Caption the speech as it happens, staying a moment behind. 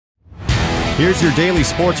Here's your daily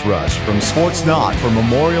sports rush from Sportsnaut for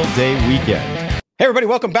Memorial Day weekend. Hey everybody,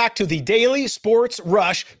 welcome back to the Daily Sports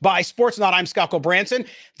Rush by Sportsnaut. I'm Scott Branson.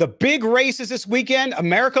 The big races this weekend.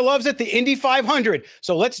 America loves it, the Indy 500.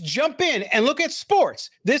 So let's jump in and look at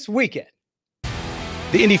sports this weekend.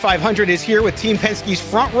 The Indy 500 is here with Team Penske's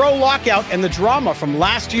front row lockout and the drama from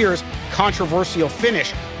last year's controversial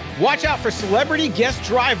finish. Watch out for celebrity guest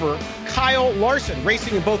driver Kyle Larson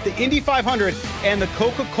racing in both the Indy 500 and the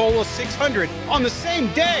Coca-Cola 600 on the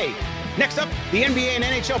same day. Next up, the NBA and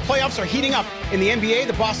NHL playoffs are heating up. In the NBA,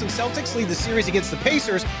 the Boston Celtics lead the series against the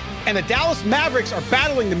Pacers, and the Dallas Mavericks are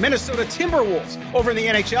battling the Minnesota Timberwolves. Over in the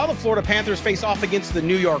NHL, the Florida Panthers face off against the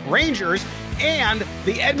New York Rangers, and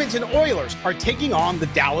the Edmonton Oilers are taking on the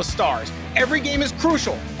Dallas Stars. Every game is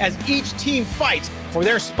crucial as each team fights for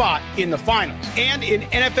their spot in the finals. And in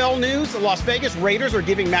NFL news, the Las Vegas Raiders are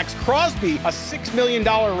giving Maxx Crosby a $6 million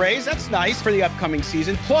raise. That's nice for the upcoming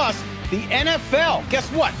season. Plus, the NFL, guess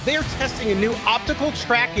what? They're testing a new optical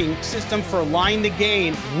tracking system for line to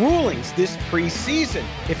gain rulings this preseason.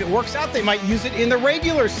 If it works out, they might use it in the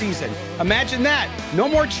regular season. Imagine that. No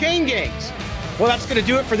more chain gangs. Well, that's going to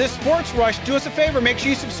do it for this Sports Rush. Do us a favor, make sure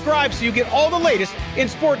you subscribe so you get all the latest in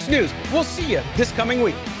sports news. We'll see you this coming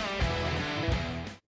week.